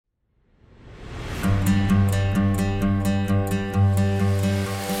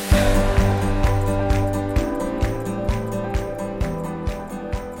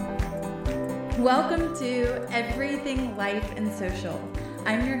everything life and social.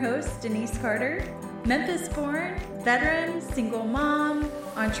 I'm your host, Denise Carter, Memphis-born, veteran, single mom,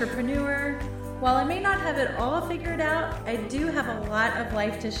 entrepreneur. While I may not have it all figured out, I do have a lot of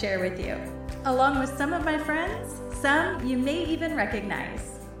life to share with you, along with some of my friends, some you may even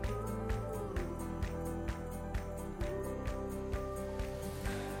recognize.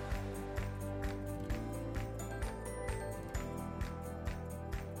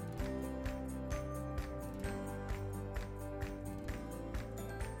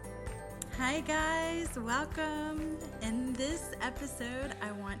 Hi guys, welcome. In this episode,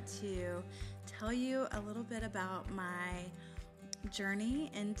 I want to tell you a little bit about my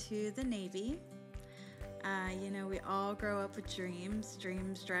journey into the Navy. We all grow up with dreams.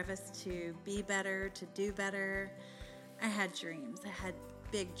 Dreams drive us to be better, to do better. I had dreams. I had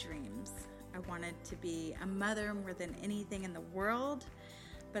big dreams. I wanted to be a mother more than anything in the world,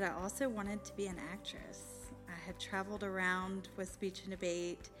 but I also wanted to be an actress. I had traveled around with speech and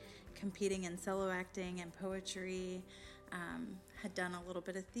debate, competing in solo acting and poetry, had done a little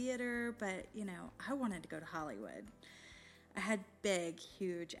bit of theater, but, I wanted to go to Hollywood. I had big,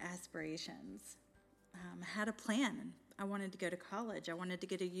 huge aspirations. I had a plan. I wanted to go to college. I wanted to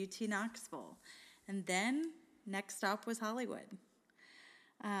go to UT Knoxville. And then, next stop was Hollywood.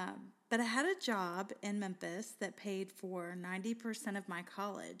 But I had a job in Memphis that paid for 90% of my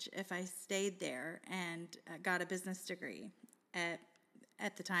college if I stayed there and got a business degree.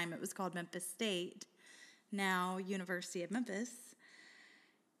 At the time, it was called Memphis State, now University of Memphis.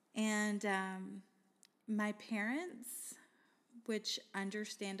 And my parents, which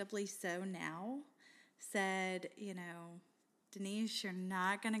understandably so now, said, Denise, you're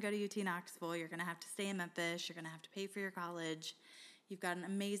not going to go to UT Knoxville. You're going to have to stay in Memphis. You're going to have to pay for your college. You've got an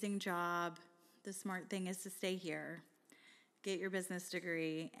amazing job. The smart thing is to stay here, get your business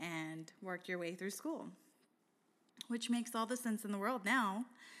degree, and work your way through school, which makes all the sense in the world now.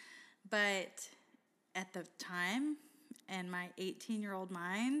 But at the time, in my 18-year-old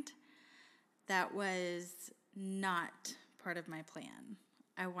mind, that was not part of my plan.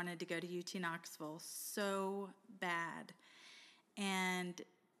 I wanted to go to UT Knoxville so bad. And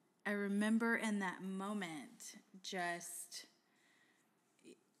I remember in that moment just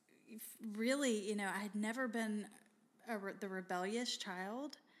really, I had never been the rebellious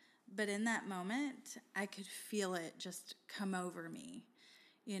child, but in that moment, I could feel it just come over me.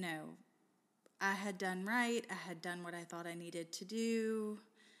 I had done right. I had done what I thought I needed to do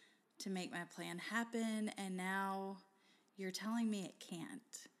to make my plan happen, and now you're telling me it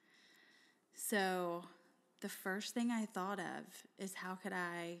can't. So the first thing I thought of is, how could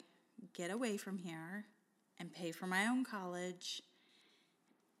I get away from here and pay for my own college?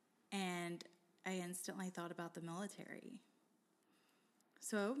 And I instantly thought about the military.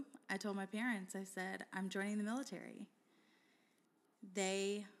 So I told my parents, I said, I'm joining the military.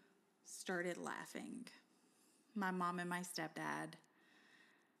 They started laughing, my mom and my stepdad.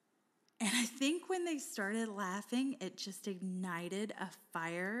 And I think when they started laughing, it just ignited a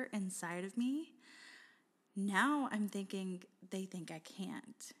fire inside of me. Now I'm thinking, they think I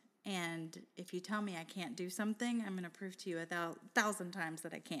can't. And if you tell me I can't do something, I'm going to prove to you 1,000 times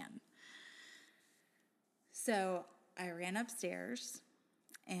that I can. So I ran upstairs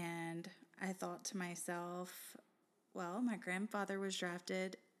and I thought to myself, well, my grandfather was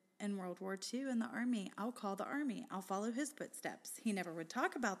drafted in World War II in the Army. I'll call the Army. I'll follow his footsteps. He never would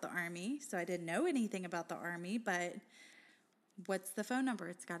talk about the Army, so I didn't know anything about the Army, but what's the phone number?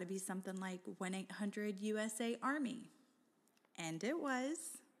 It's got to be something like 1-800-USA Army. And it was.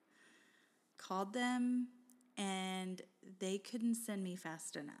 Called them, and they couldn't send me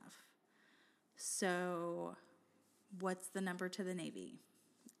fast enough. So what's the number to the Navy?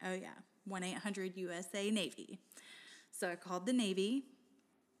 Oh, yeah, 1-800-USA Navy. So I called the Navy.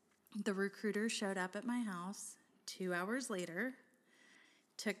 The recruiter showed up at my house 2 hours later,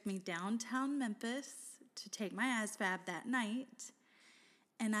 took me downtown Memphis to take my ASVAB that night,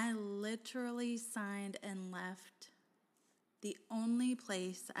 and I literally signed and left the only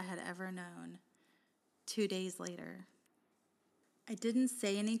place I had ever known 2 days later. I didn't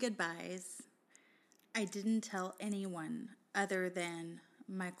say any goodbyes. I didn't tell anyone other than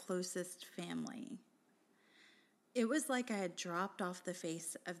my closest family. It was like I had dropped off the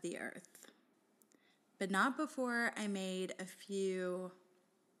face of the earth, but not before I made a few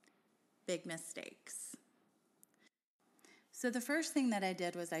big mistakes. So the first thing that I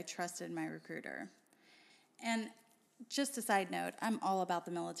did was I trusted my recruiter. And just a side note, I'm all about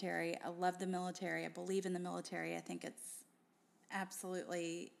the military. I love the military. I believe in the military. I think it's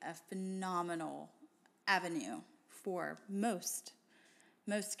absolutely a phenomenal avenue for most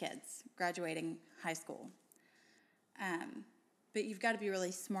kids graduating high school. But you've got to be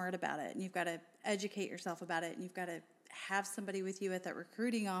really smart about it, and you've got to educate yourself about it, and you've got to have somebody with you at that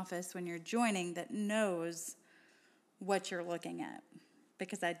recruiting office when you're joining that knows what you're looking at,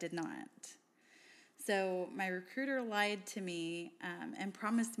 because I did not. So my recruiter lied to me and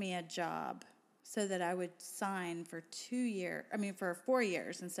promised me a job so that I would sign for 4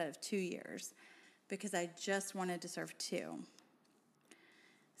 years instead of 2 years, because I just wanted to serve 2.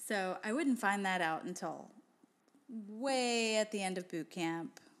 So I wouldn't find that out until way at the end of boot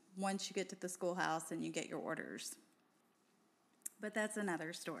camp, once you get to the schoolhouse and you get your orders. But that's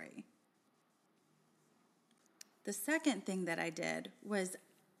another story. The second thing that I did was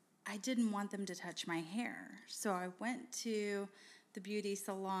I didn't want them to touch my hair. So I went to the beauty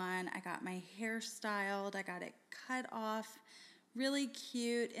salon. I got my hair styled. I got it cut off really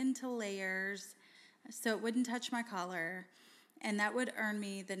cute into layers so it wouldn't touch my collar. And that would earn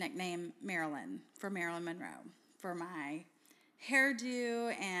me the nickname Marilyn, for Marilyn Monroe, for my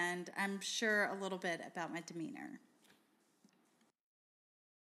hairdo, and I'm sure a little bit about my demeanor.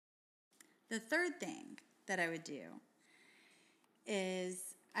 The third thing that I would do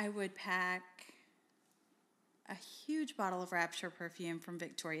is I would pack a huge bottle of Rapture perfume from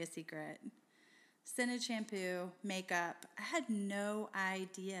Victoria's Secret, scented shampoo, makeup. I had no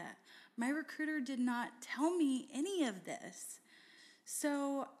idea. My recruiter did not tell me any of this.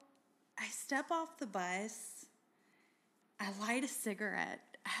 So I step off the bus, I light a cigarette.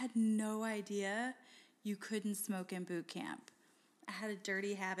 I had no idea you couldn't smoke in boot camp. I had a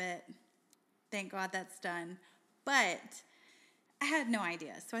dirty habit. Thank God that's done. But I had no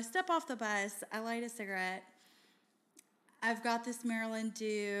idea. So I step off the bus, I light a cigarette. I've got this Marilyn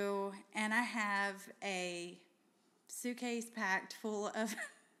Dew, and I have a suitcase packed full of,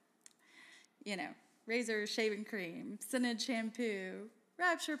 razor, shaving cream, scented shampoo,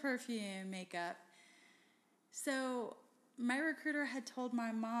 Rapture perfume, makeup. So my recruiter had told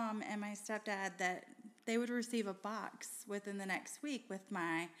my mom and my stepdad that they would receive a box within the next week with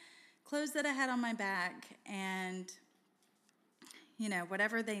my clothes that I had on my back and,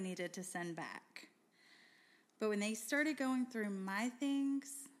 whatever they needed to send back. But when they started going through my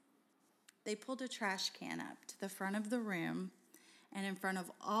things, they pulled a trash can up to the front of the room, and in front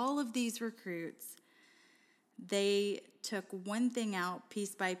of all of these recruits, they took one thing out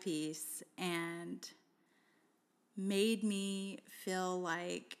piece by piece and made me feel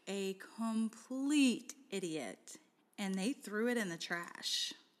like a complete idiot, and they threw it in the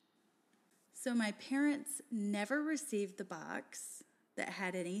trash. So my parents never received the box that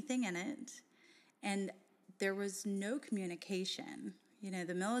had anything in it, and there was no communication.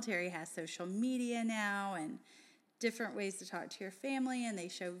 The military has social media now and different ways to talk to your family, and they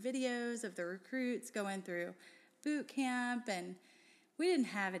show videos of the recruits going through boot camp, and we didn't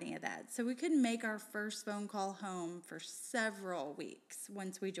have any of that. So we couldn't make our first phone call home for several weeks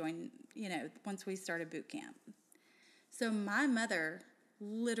once we started boot camp. So my mother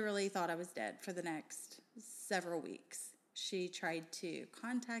literally thought I was dead for the next several weeks. She tried to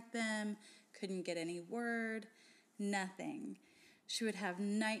contact them, couldn't get any word, nothing. She would have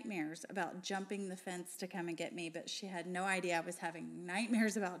nightmares about jumping the fence to come and get me, but she had no idea I was having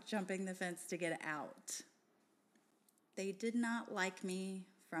nightmares about jumping the fence to get out. They did not like me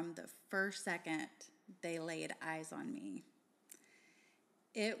from the first second they laid eyes on me.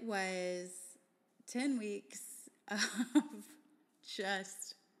 It was 10 weeks of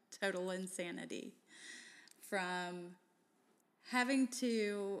just total insanity, from having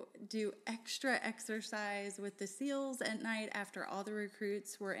to do extra exercise with the SEALs at night after all the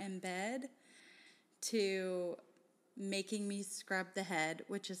recruits were in bed, to making me scrub the head,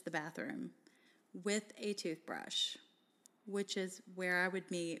 which is the bathroom, with a toothbrush, which is where I would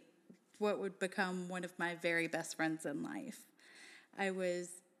meet what would become one of my very best friends in life. I was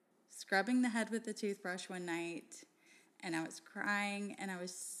scrubbing the head with the toothbrush one night, and I was crying, and I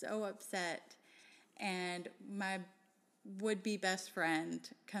was so upset, and my would-be best friend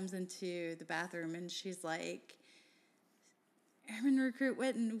comes into the bathroom, and she's like, "Airman Recruit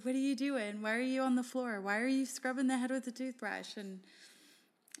Whitten, what are you doing? Why are you on the floor? Why are you scrubbing the head with the toothbrush?" And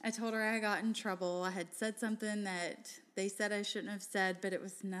I told her I got in trouble. I had said something that they said I shouldn't have said, but it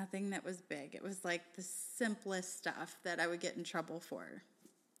was nothing that was big. It was like the simplest stuff that I would get in trouble for.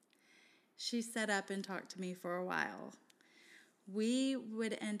 She sat up and talked to me for a while. We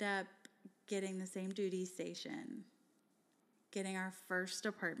would end up getting the same duty station, getting our first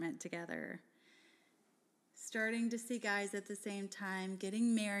apartment together, starting to see guys at the same time,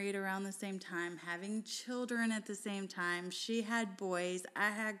 getting married around the same time, having children at the same time. She had boys,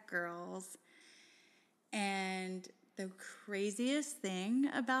 I had girls. And the craziest thing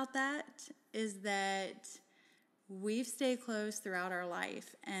about that is that we've stayed close throughout our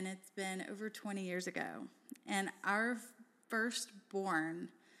life, and it's been over 20 years ago. And our firstborn,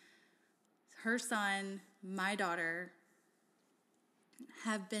 her son, my daughter,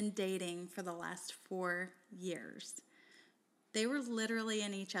 have been dating for the last 4 years. They were literally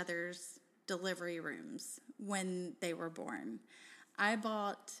in each other's delivery rooms when they were born. I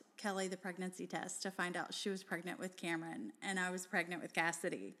bought Kelly the pregnancy test to find out she was pregnant with Cameron, and I was pregnant with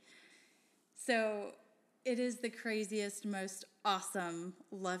Cassidy. So it is the craziest, most awesome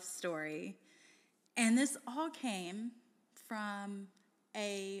love story. And this all came from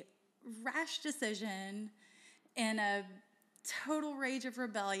a rash decision and a total rage of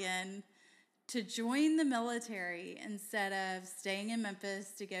rebellion to join the military instead of staying in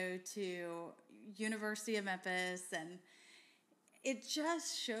Memphis to go to University of Memphis. And it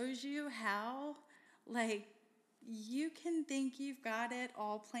just shows you how, like, you can think you've got it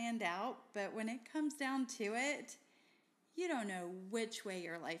all planned out, but when it comes down to it, you don't know which way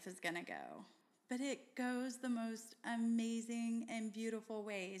your life is going to go. But it goes the most amazing and beautiful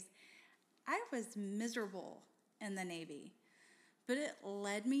ways. I was miserable in the Navy, but it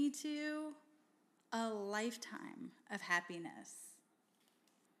led me to a lifetime of happiness.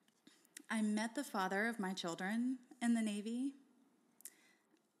 I met the father of my children in the Navy.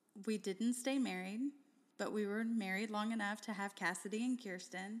 We didn't stay married, but we were married long enough to have Cassidy and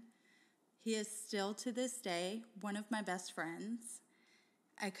Kirsten. He is still to this day one of my best friends.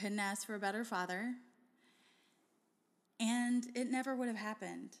 I couldn't ask for a better father. And it never would have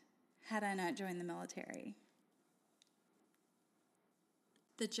happened had I not joined the military.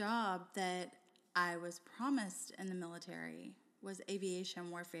 The job that I was promised in the military was aviation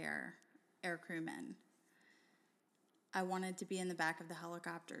warfare aircrewman. I wanted to be in the back of the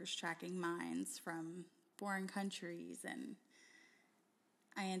helicopters tracking mines from foreign countries, and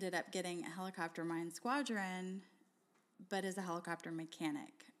I ended up getting a helicopter mine squadron, but as a helicopter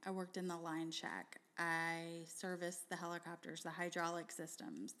mechanic. I worked in the line shack. I serviced the helicopters, the hydraulic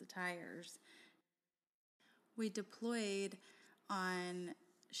systems, the tires. We deployed on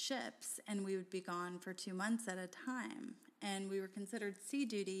ships, and we would be gone for 2 months at a time. And we were considered sea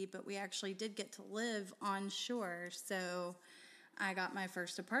duty, but we actually did get to live on shore. So I got my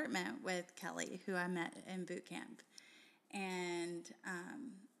first apartment with Kelly, who I met in boot camp. And,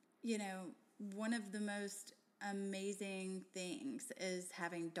 one of the most amazing things is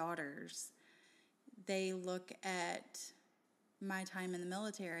having daughters. They look at my time in the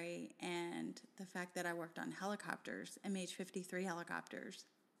military and the fact that I worked on helicopters, MH-53 helicopters,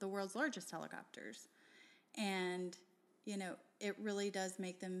 the world's largest helicopters. And, it really does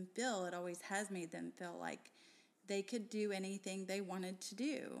make them feel, it always has made them feel like they could do anything they wanted to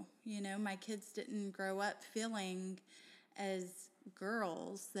do. My kids didn't grow up feeling as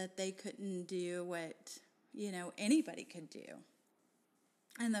girls that they couldn't do what, anybody could do.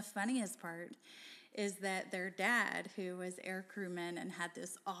 And the funniest part is that their dad, who was air crewman and had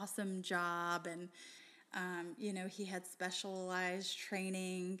this awesome job, and, he had specialized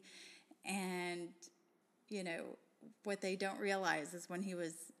training, and, what they don't realize is when he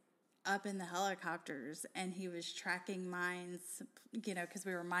was up in the helicopters and he was tracking mines, because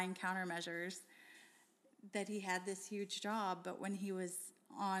we were mine countermeasures, that he had this huge job. But when he was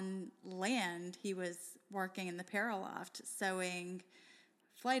on land, he was working in the paraloft, sewing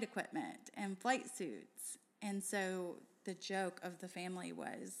flight equipment and flight suits. And so the joke of the family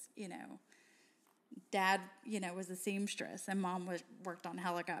was, Dad, was a seamstress and Mom worked on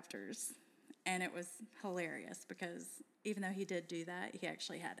helicopters. And it was hilarious because even though he did do that, he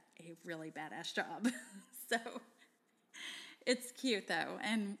actually had a really badass job. So it's cute, though,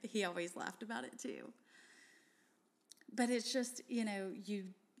 and he always laughed about it, too. But it's just,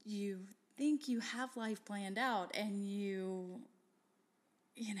 you think you have life planned out, and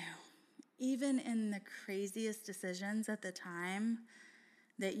even in the craziest decisions at the time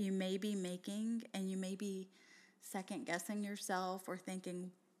that you may be making, and you may be second-guessing yourself or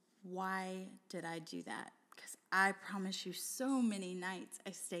thinking, why did I do that? Because I promise you, so many nights I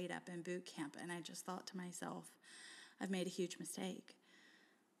stayed up in boot camp and I just thought to myself, I've made a huge mistake.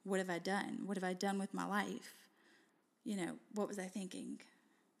 What have I done? What have I done with my life? What was I thinking?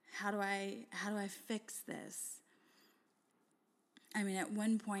 How do I fix this? I mean, at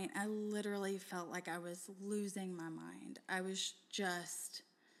one point, I literally felt like I was losing my mind. I was just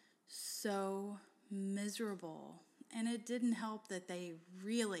so miserable. And it didn't help that they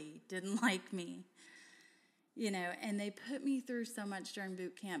really didn't like me, and they put me through so much during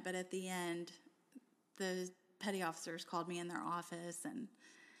boot camp. But at the end, the petty officers called me in their office and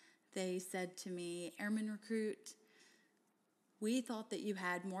they said to me, Airman Recruit, we thought that you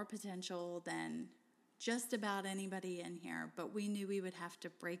had more potential than just about anybody in here, but we knew we would have to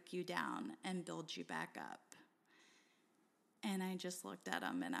break you down and build you back up. And I just looked at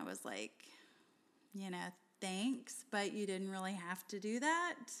him and I was like, thanks, but you didn't really have to do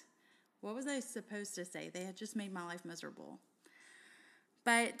that. What was I supposed to say? They had just made my life miserable.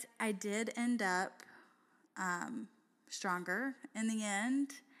 But I did end up stronger in the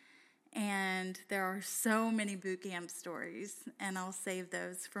end. And there are so many boot camp stories, and I'll save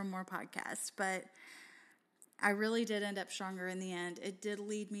those for more podcasts. But I really did end up stronger in the end. It did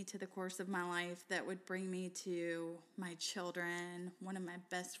lead me to the course of my life that would bring me to my children, one of my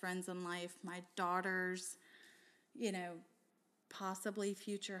best friends in life, my daughters, possibly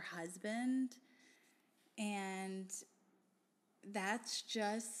future husband. And that's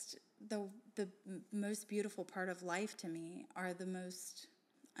just the most beautiful part of life to me, are the most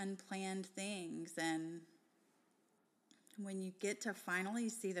unplanned things. And when you get to finally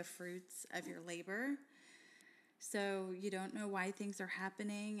see the fruits of your labor, so you don't know why things are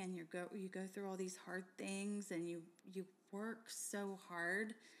happening, and you go through all these hard things, and you work so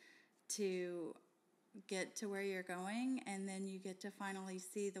hard to get to where you're going, and then you get to finally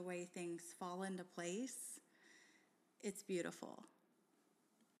see the way things fall into place. It's beautiful.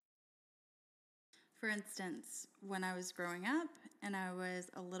 For instance, when I was growing up and I was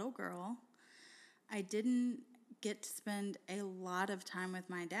a little girl, I didn't get to spend a lot of time with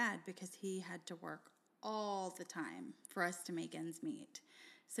my dad because he had to work all the time for us to make ends meet.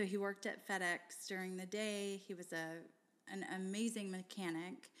 So he worked at FedEx during the day. He was an amazing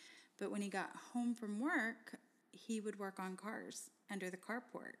mechanic. But when he got home from work, he would work on cars under the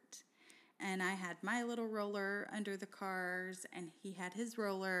carport. And I had my little roller under the cars, and he had his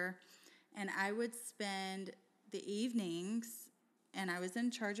roller. And I would spend the evenings, and I was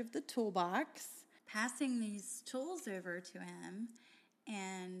in charge of the toolbox, passing these tools over to him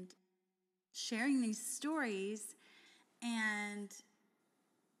and sharing these stories. And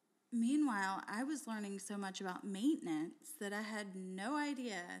meanwhile, I was learning so much about maintenance that I had no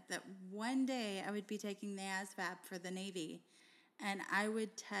idea that one day I would be taking the ASVAB for the Navy, and I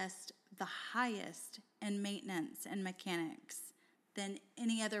would test the highest in maintenance and mechanics than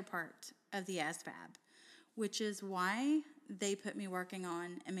any other part of the ASVAB, which is why they put me working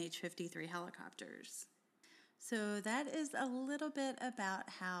on MH-53 helicopters. So that is a little bit about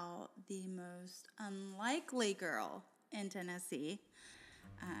how the most unlikely girl in Tennessee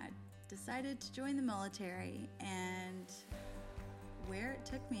decided to join the military, and where it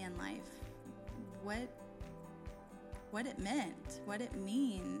took me in life, what it meant, what it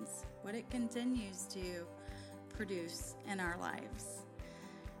means, what it continues to produce in our lives.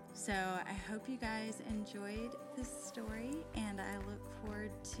 So I hope you guys enjoyed this story, and I look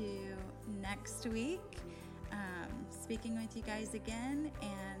forward to next week speaking with you guys again.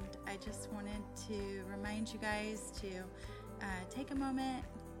 And I just wanted to remind you guys to take a moment,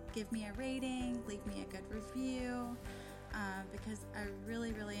 give me a rating, leave me a good review, because I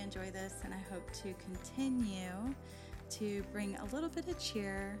really, really enjoy this, and I hope to continue to bring a little bit of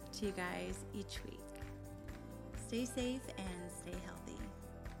cheer to you guys each week. Stay safe and stay healthy.